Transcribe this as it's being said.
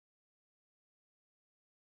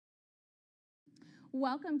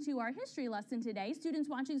Welcome to our history lesson today. Students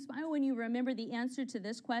watching, smile when you remember the answer to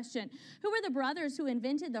this question. Who were the brothers who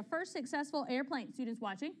invented the first successful airplane? Students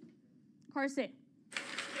watching? Carson.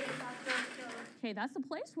 Okay, that's the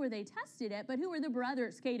place where they tested it, but who were the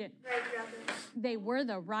brothers, Caden? Wright brothers. They were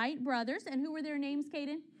the Wright brothers, and who were their names,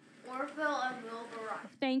 Caden? Orville and Wilbur Wright.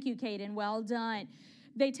 Thank you, Caden. Well done.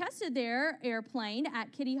 They tested their airplane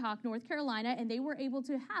at Kitty Hawk, North Carolina, and they were able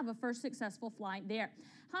to have a first successful flight there.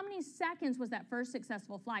 How many seconds was that first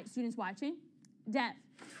successful flight? Students watching? Dev.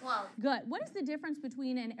 12. Good. What is the difference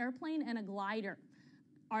between an airplane and a glider?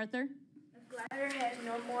 Arthur? A glider has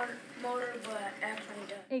no motor, but an airplane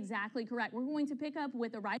does. Exactly correct. We're going to pick up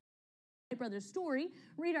with the Wright brothers story.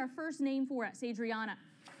 Read our first name for us, Adriana.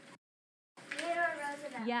 Theodore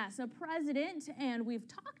Roosevelt. Yes, a president, and we've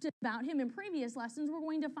talked about him in previous lessons. We're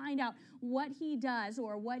going to find out what he does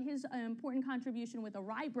or what his important contribution with the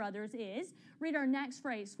Wright brothers is. Read our next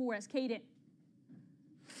phrase for us, Caden.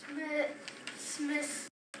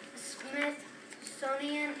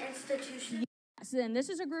 Smithsonian Institution. Yes, and this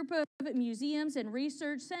is a group of museums and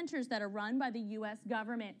research centers that are run by the U.S.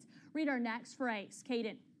 government. Read our next phrase,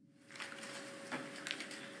 Caden.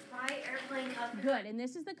 Wright Airplane Company. Good, and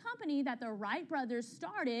this is the company that the Wright brothers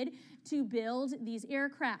started to build these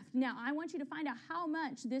aircraft. Now, I want you to find out how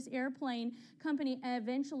much this airplane company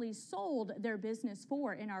eventually sold their business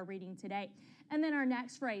for in our reading today. And then our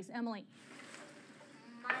next phrase, Emily.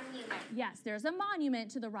 Monument. Yes, there's a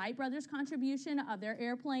monument to the Wright brothers' contribution of their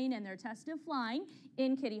airplane and their test of flying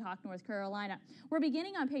in Kitty Hawk, North Carolina. We're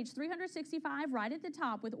beginning on page 365, right at the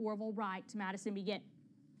top with Orville Wright. Madison, begin.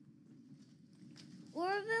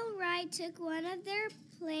 Orville Wright took one of their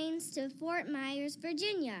planes to Fort Myers,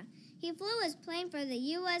 Virginia. He flew his plane for the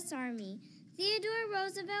U.S. Army. Theodore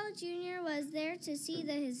Roosevelt Jr. was there to see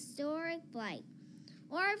the historic flight.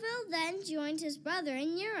 Orville then joined his brother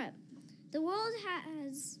in Europe. The world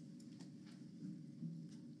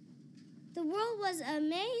was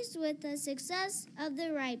amazed with the success of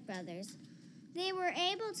the Wright brothers. They were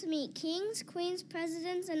able to meet kings, queens,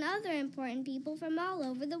 presidents, and other important people from all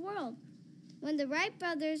over the world. When the Wright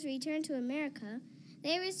brothers returned to America,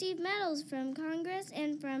 they received medals from Congress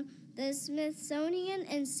and from the Smithsonian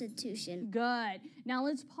Institution. Good. Now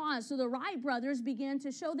let's pause. So the Wright brothers began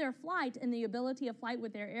to show their flight and the ability of flight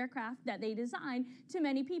with their aircraft that they designed to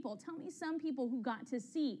many people. Tell me some people who got to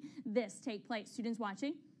see this take place. Students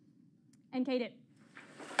watching? And Caden.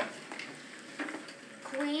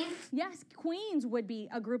 Queens. Yes, queens would be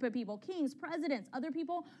a group of people, kings, presidents, other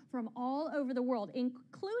people from all over the world,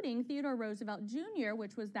 including Theodore Roosevelt Jr.,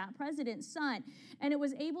 which was that president's son. And it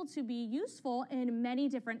was able to be useful in many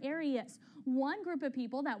different areas. One group of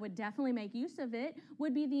people that would definitely make use of it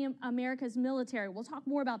would be the America's military. We'll talk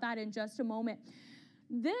more about that in just a moment.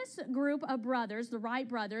 This group of brothers, the Wright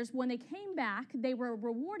brothers, when they came back, they were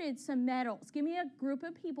rewarded some medals. Give me a group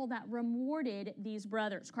of people that rewarded these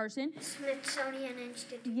brothers. Carson? Smithsonian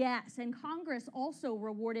Institution. Yes, and Congress also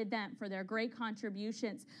rewarded them for their great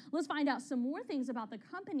contributions. Let's find out some more things about the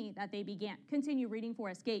company that they began. Continue reading for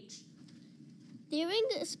us, Gage. During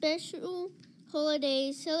the special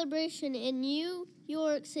holiday celebration in New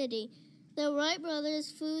York City, the Wright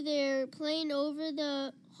brothers flew their plane over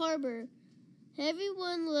the harbor.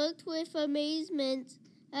 Everyone looked with amazement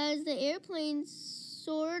as the airplane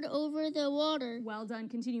soared over the water. Well done.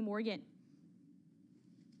 Continue, Morgan.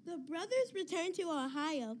 The brothers returned to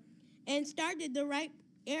Ohio and started the Wright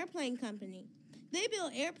Airplane Company. They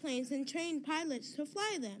built airplanes and trained pilots to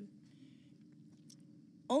fly them.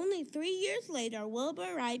 Only 3 years later,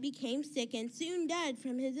 Wilbur Wright became sick and soon died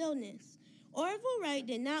from his illness. Orville Wright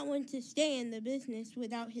did not want to stay in the business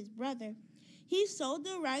without his brother. He sold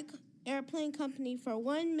the Wright Airplane Company for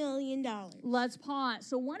 $1 million. Let's pause.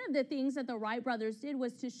 So one of the things that the Wright brothers did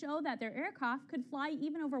was to show that their aircraft could fly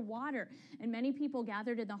even over water. And many people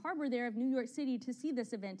gathered in the harbor there of New York City to see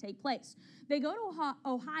this event take place. They go to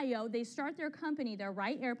Ohio, they start their company, their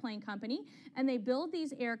Wright Airplane Company, and they build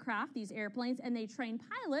these aircraft, these airplanes, and they train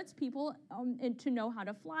pilots, people to know how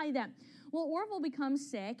to fly them. Well, Orville becomes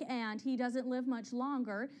sick and he doesn't live much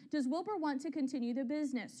longer. Does Wilbur want to continue the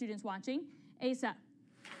business? Students watching? Asa.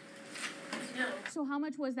 No. So how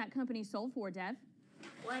much was that company sold for, Dev?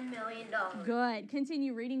 $1 million. Good.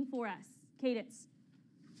 Continue reading for us. Cadence.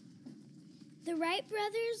 The Wright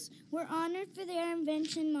brothers were honored for their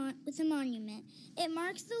invention with a monument. It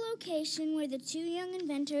marks the location where the two young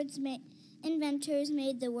inventors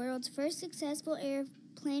made the world's first successful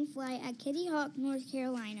airplane flight at Kitty Hawk, North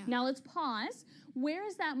Carolina. Now let's pause. Where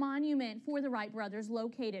is that monument for the Wright brothers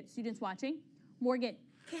located? Students watching? Morgan.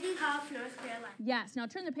 Kitty Hawk, North Carolina. Yes. Now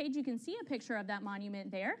turn the page. You can see a picture of that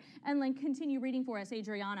monument there. And then continue reading for us,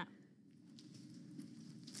 Adriana.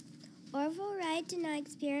 Orville Wright did not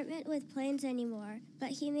experiment with planes anymore, but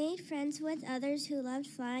he made friends with others who loved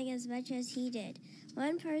flying as much as he did.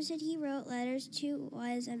 One person he wrote letters to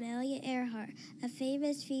was Amelia Earhart, a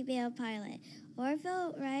famous female pilot.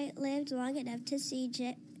 Orville Wright lived long enough to see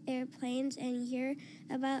jet airplanes and hear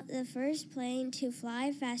about the first plane to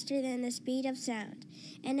fly faster than the speed of sound.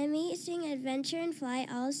 An amazing adventure in flight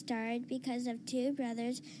all started because of two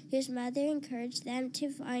brothers whose mother encouraged them to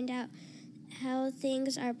find out how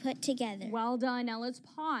things are put together. Well done. Now let's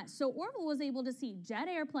pause. So Orville was able to see jet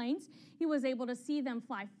airplanes. He was able to see them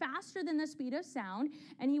fly faster than the speed of sound,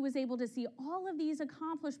 and he was able to see all of these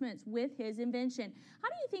accomplishments with his invention. How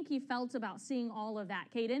do you think he felt about seeing all of that,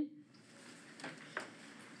 Caden?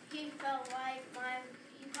 He probably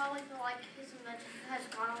felt like his invention has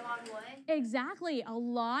gone a long way. Exactly. A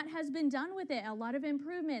lot has been done with it, a lot of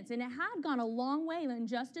improvements, and it had gone a long way in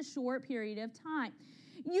just a short period of time.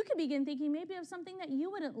 You could begin thinking maybe of something that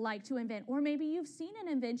you would like to invent, or maybe you've seen an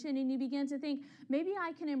invention and you begin to think, maybe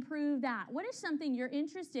I can improve that. What is something you're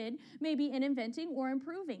interested maybe in inventing or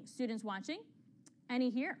improving? Students watching?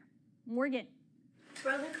 Any here? Morgan.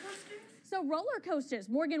 Roller coasters? So roller coasters.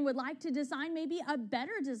 Morgan would like to design maybe a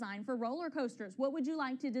better design for roller coasters. What would you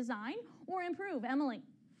like to design or improve? Emily.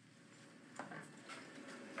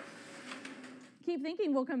 Keep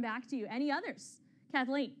thinking, we'll come back to you. Any others?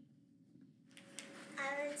 Kathleen.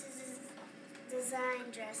 I like to design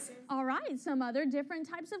dresses. All right, some other different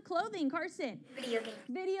types of clothing. Carson. Video games.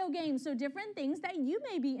 Video games, so different things that you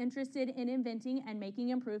may be interested in inventing and making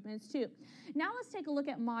improvements to. Now let's take a look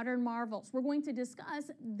at modern marvels. We're going to discuss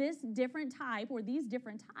this different type or these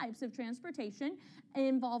different types of transportation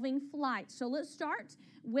involving flight. So let's start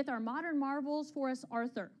with our modern marvels for us,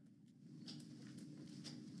 Arthur.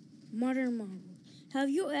 Modern marvel. Have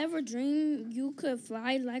you ever dreamed you could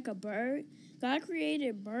fly like a bird? God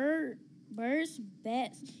created birds,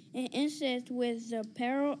 bats, and insects with the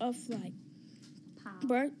power of flight.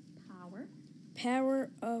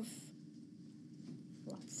 Power of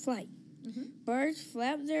flight. Birds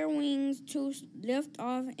flap their wings to lift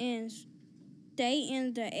off and stay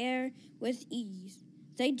in the air with ease.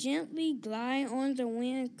 They gently glide on the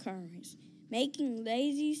wind currents, making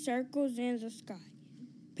lazy circles in the sky.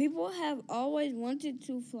 People have always wanted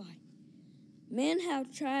to fly. Men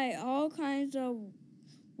have tried all kinds of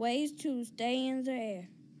ways to stay in the air.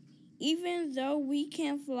 Even though we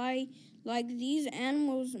can't fly like these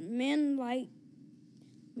animals, men like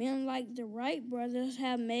the Wright brothers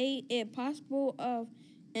have made it possible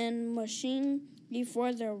in machine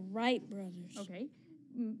before the Wright brothers. Okay.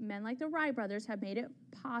 Men like the Wright brothers have made it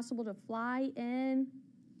possible to fly in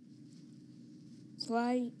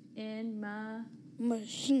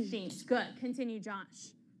machines. Good. Continue,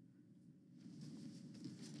 Josh.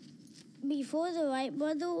 Before the Wright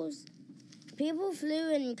brothers, people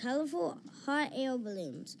flew in colorful hot air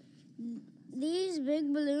balloons. These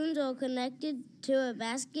big balloons are connected to a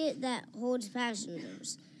basket that holds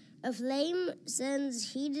passengers. A flame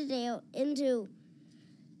sends heated air into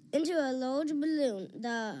a large balloon.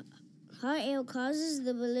 The hot air causes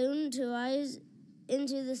the balloon to rise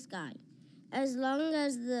into the sky. As long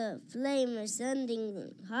as the flame is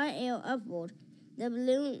sending hot air upward, the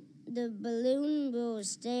balloon will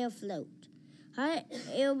stay afloat. Hot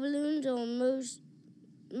air balloons are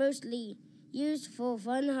mostly used for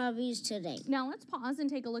fun hobbies today. Now let's pause and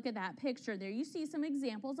take a look at that picture. There you see some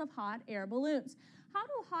examples of hot air balloons. How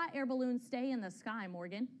do hot air balloons stay in the sky,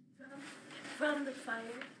 Morgan? From the fire.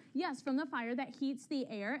 Yes, from the fire that heats the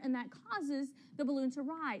air, and that causes the balloon to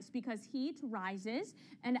rise because heat rises,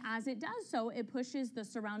 and as it does so, it pushes the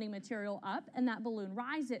surrounding material up, and that balloon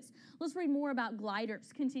rises. Let's read more about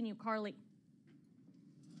gliders. Continue, Carly.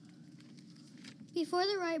 Before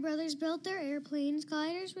the Wright brothers built their airplanes,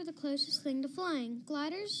 gliders were the closest thing to flying.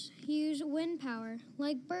 Gliders use wind power.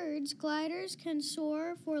 Like birds, gliders can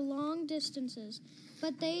soar for long distances,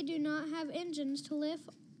 but they do not have engines to lift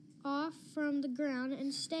off from the ground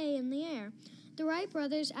and stay in the air. The Wright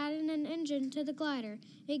brothers added an engine to the glider.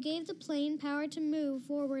 It gave the plane power to move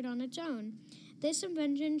forward on its own. This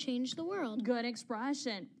invention changed the world. Good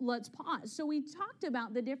expression. Let's pause. So we talked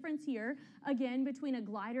about the difference here, again, between a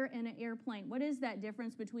glider and an airplane. What is that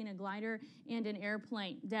difference between a glider and an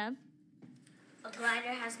airplane? Dev? A glider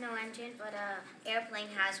has no engine, but an airplane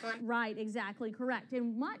has one. Right, exactly correct.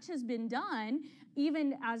 And much has been done,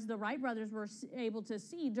 even as the Wright brothers were able to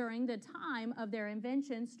see during the time of their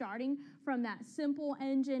invention, starting from that simple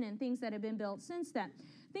engine and things that have been built since then.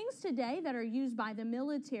 Things today that are used by the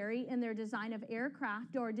military in their design of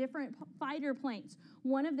aircraft or different fighter planes,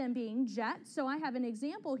 one of them being jets. So I have an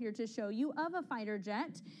example here to show you of a fighter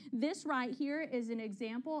jet. This right here is an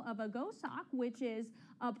example of a GOSOC, which is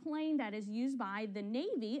a plane that is used by the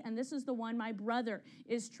Navy, and this is the one my brother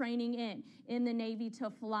is training in the Navy to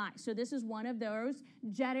fly. So this is one of those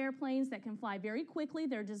jet airplanes that can fly very quickly.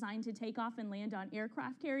 They're designed to take off and land on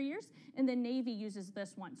aircraft carriers, and the Navy uses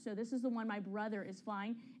this one. So this is the one my brother is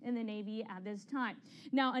flying in the Navy at this time.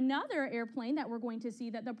 Now, another airplane that we're going to see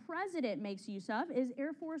that the president makes use of is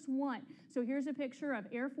Air Force One. So here's a picture of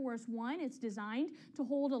Air Force One. It's designed to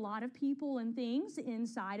hold a lot of people and things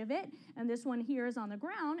inside of it, and this one here is on the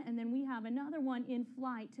ground, and then we have another one in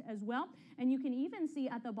flight as well. And you can even see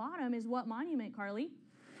at the bottom is what monument, Carly?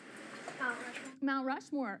 Mount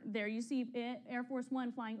Rushmore. There you see Air Force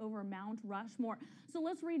One flying over Mount Rushmore. So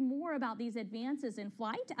let's read more about these advances in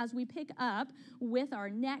flight as we pick up with our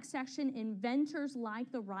next section, Inventors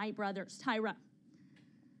Like the Wright Brothers. Tyra.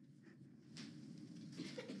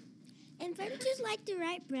 Inventors like the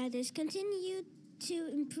Wright brothers continue to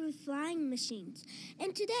improve flying machines,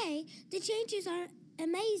 and today the changes are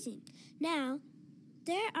amazing. Now,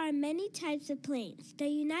 there are many types of planes. The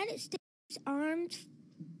United States Armed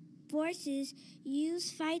Forces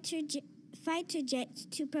use fighter jets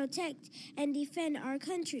to protect and defend our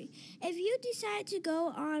country. If you decide to go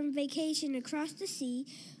on vacation across the sea,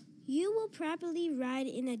 you will probably ride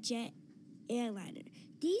in a jet airliner.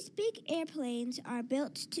 These big airplanes are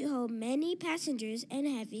built to hold many passengers and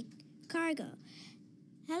heavy cargo.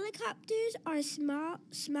 Helicopters are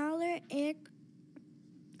smaller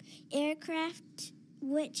aircraft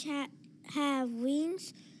which have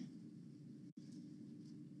wings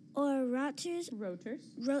or rotors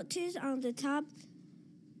on the top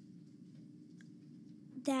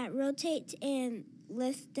that rotate and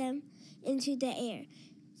lift them into the air.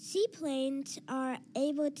 Seaplanes are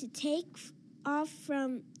able to take off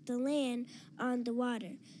from the land on the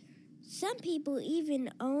water. Some people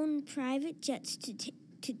even own private jets to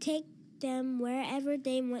take them wherever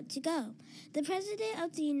they want to go. The President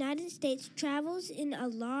of the United States travels in a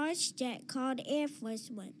large jet called Air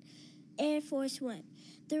Force One.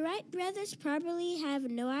 The Wright brothers probably have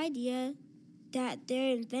no idea that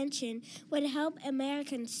their invention would help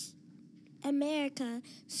America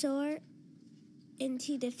soar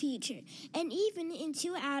into the future and even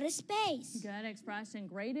into outer space. Good expression.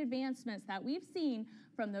 Great advancements that we've seen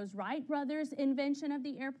from those Wright brothers' invention of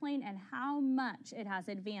the airplane and how much it has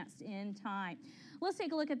advanced in time. Let's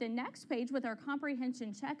take a look at the next page with our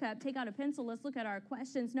comprehension checkup. Take out a pencil. Let's look at our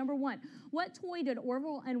questions. Number one, what toy did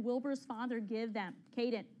Orville and Wilbur's father give them?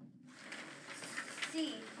 Caden.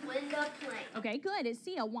 C, wind-up plane. Okay, good. It's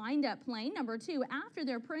C, a wind-up plane. Number two, after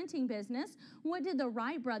their printing business, what did the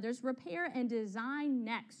Wright brothers repair and design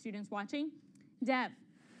next? Students watching? Dev.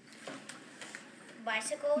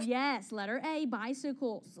 Bicycles. Yes, letter A,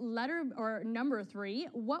 bicycles. Number three,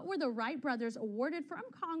 what were the Wright brothers awarded from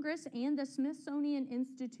Congress and the Smithsonian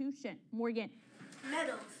Institution? Morgan.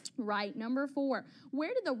 Medals. Right. Number four,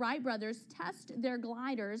 where did the Wright brothers test their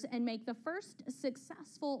gliders and make the first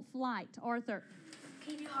successful flight? Arthur.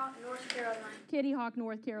 Kitty Hawk, North Carolina. Kitty Hawk,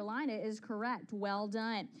 North Carolina is correct. Well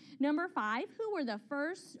done. Number five, who was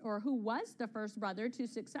the first brother to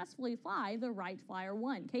successfully fly the Wright Flyer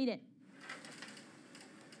 1? Caden.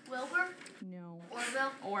 Wilbur. No.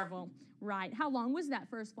 Orville. Right. How long was that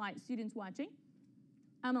first flight? Students watching?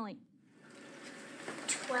 Emily.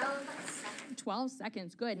 12 seconds. 12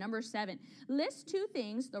 seconds. Good. Number seven, list two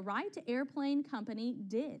things the Wright Airplane Company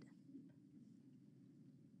did.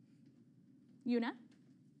 Una?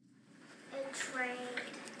 It trained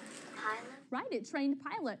pilots. Right. It trained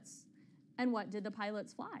pilots. And what did the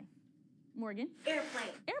pilots fly? Morgan?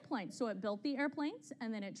 Airplane. So it built the airplanes,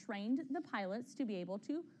 and then it trained the pilots to be able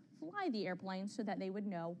to fly the airplanes so that they would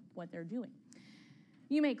know what they're doing.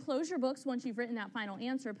 You may close your books once you've written that final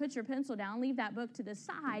answer. Put your pencil down, leave that book to the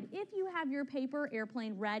side. If you have your paper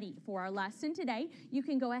airplane ready for our lesson today, you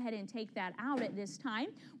can go ahead and take that out at this time.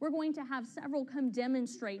 We're going to have several come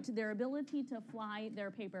demonstrate their ability to fly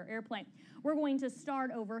their paper airplane. We're going to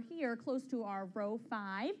start over here close to our row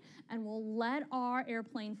 5, and we'll let our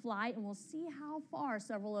airplane fly, and we'll see how far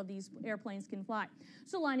several of these airplanes can fly.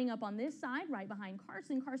 So lining up on this side, right behind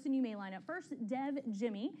Carson. Carson, you may line up first. Dev,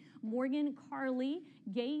 Jimmy, Morgan, Carly,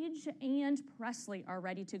 Gage, and Presley are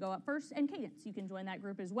ready to go up first, and Cadence, you can join that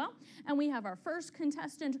group as well. And we have our first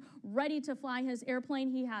contestant ready to fly his airplane.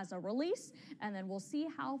 He has a release, and then we'll see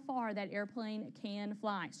how far that airplane can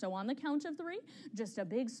fly. So on the count of 3, just a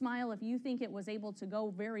big smile if you think it was able to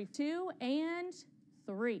go 2 and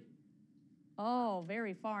 3. Oh,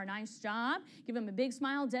 very far. Nice job. Give him a big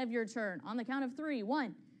smile. Dev, your turn. On the count of 3.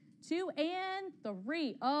 1, 2, and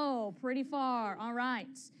 3. Oh, pretty far. All right.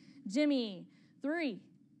 Jimmy, 3.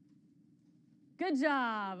 Good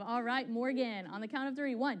job. All right, Morgan, on the count of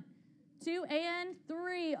 3. 1, 2 and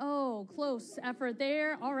 3. Oh, close effort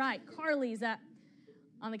there. All right, Carly's up.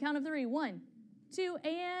 On the count of 3. 1, 2,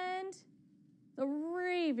 and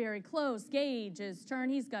 3. Very close. Gage's turn.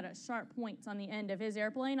 He's got a sharp point on the end of his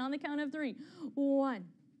airplane. On the count of 3. 1,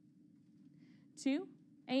 2,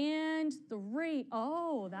 and 3.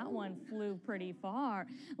 Oh, that one flew pretty far.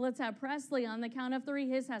 Let's have Presley on the count of 3.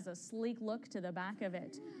 His has a sleek look to the back of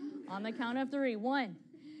it. On the count of 3. 1,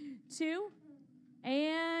 2,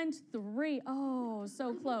 and 3. Oh,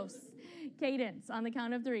 so close. Cadence on the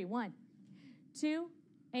count of 3. 1, 2,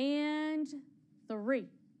 and 3.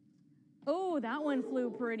 Oh, that one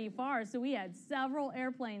flew pretty far. So we had several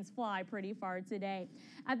airplanes fly pretty far today.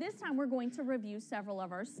 At this time, we're going to review several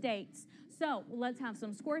of our states. So let's have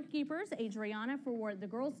some scorekeepers, Adriana for the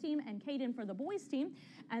girls team and Caden for the boys team.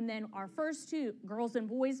 And then our first 2, girls and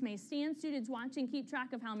boys, may stand. Students watching, keep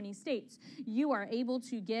track of how many states you are able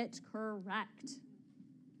to get correct.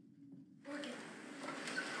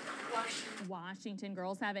 Washington,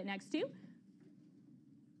 girls have it next to.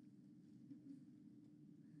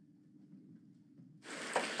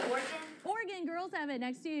 Oregon, girls have it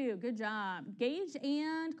next to you. Good job. Gage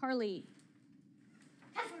and Carly.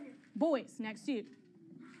 Boys, next to you.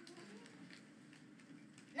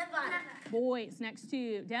 Nevada. Boys, next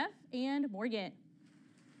to Dev and Morgan.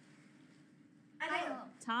 Idaho.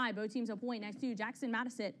 Tie, both teams a point. Next to Jackson,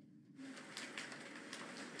 Madison.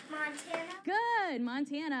 Montana. Good.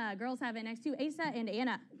 Montana, girls have it next to Asa and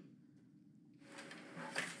Anna.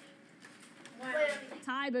 Wyoming.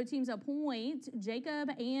 Tie, both teams a point. Jacob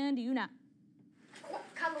and Una.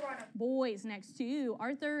 Colorado. Boys, next to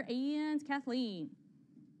Arthur and Kathleen.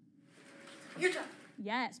 Utah.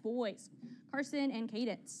 Yes, boys. Carson and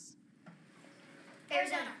Cadence.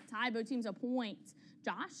 Arizona. Tie, both teams a point.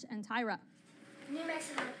 Josh and Tyra. New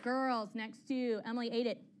Mexico. Girls, next to Emily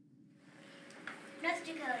Aiden. North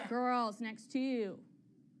Dakota. Girls, next to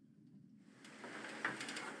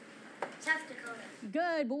South Dakota.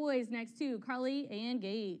 Good. Boys, next to Carly and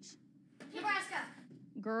Gage. Nebraska.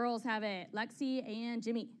 Girls have it. Lexi and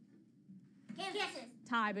Jimmy. Kansas.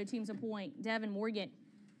 Tie, both teams a point. Dev and Morgan.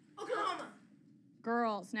 Oklahoma.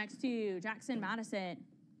 Girls, next to Jackson, Madison.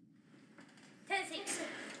 Tennessee.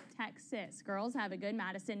 Texas. Girls have a good.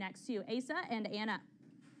 Madison next to Asa and Anna.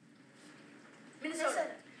 Minnesota.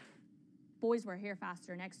 Boys were here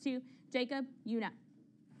faster. Next to Jacob, Una.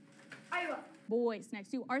 Iowa. Boys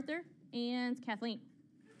next to Arthur and Kathleen.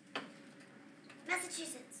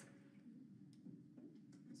 Massachusetts.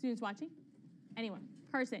 Students watching? Anyone?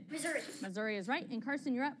 Carson. Missouri. Missouri is right. And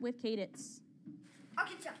Carson, you're up with Cadence.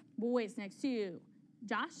 Arkansas. Boys next to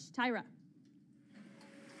Josh, Tyra.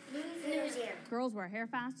 Louisiana. Girls were here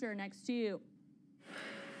faster. Next to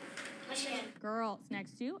Michigan. girls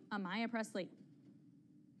next to Amaya Presley.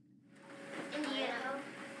 Indiana.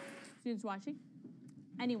 Students watching?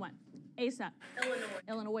 Anyone? Asa. Illinois.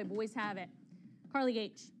 Illinois. Boys have it. Carly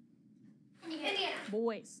Gage. Indiana.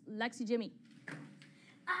 Boys. Lexi Jimmy.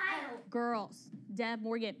 Ohio. Girls. Deb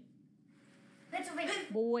Morgan. Pennsylvania.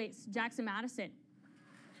 Boys. Jackson Madison.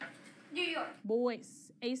 New York.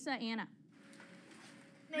 Boys. Asa Anna.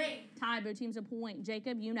 Maine. Tie, both teams a point.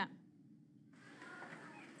 Jacob Una.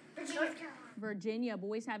 Virginia. North Carolina. Virginia.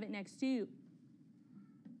 Boys have it next to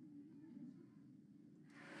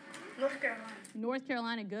North Carolina. North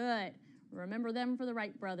Carolina. Good. Remember them for the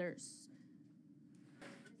Wright brothers.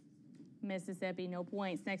 Mississippi, no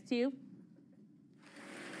points. Next to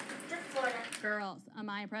Florida. girls.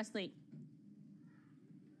 Amaya Presley.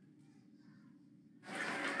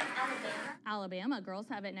 Alabama. Alabama. Girls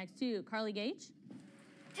have it next to Carly Gage.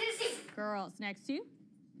 Tennessee. Girls next to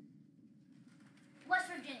West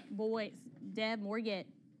Virginia. boys. Deb Morgan.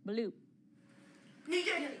 Blue. New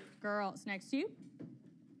Jersey. Girls next to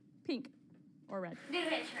pink or red. New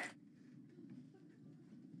Hampshire.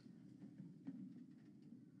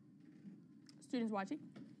 Students watching?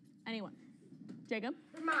 Anyone? Jacob?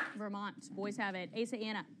 Vermont. Vermont. Boys have it. Asa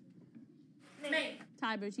Anna. Maine.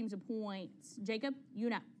 Tie, both teams of points. Jacob,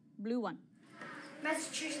 Una. Blue one.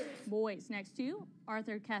 Massachusetts. Boys next to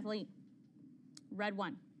Arthur, Kathleen. Red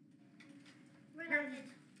one. Maryland.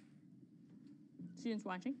 Students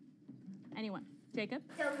watching? Anyone? Jacob?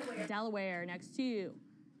 Delaware. Delaware next to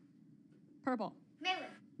purple.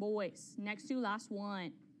 Maryland. Boys next to last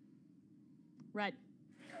one. Red.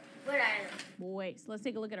 Rhode Island. Boys. Let's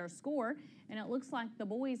take a look at our score. And it looks like the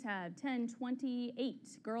boys have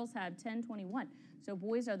 10-28. Girls have 10-21. So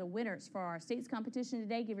boys are the winners for our states competition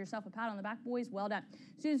today. Give yourself a pat on the back, boys. Well done.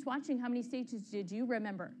 Students watching, how many states did you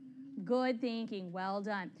remember? Good thinking. Well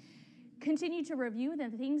done. Continue to review the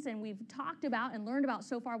things and we've talked about and learned about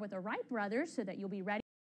so far with the Wright brothers so that you'll be ready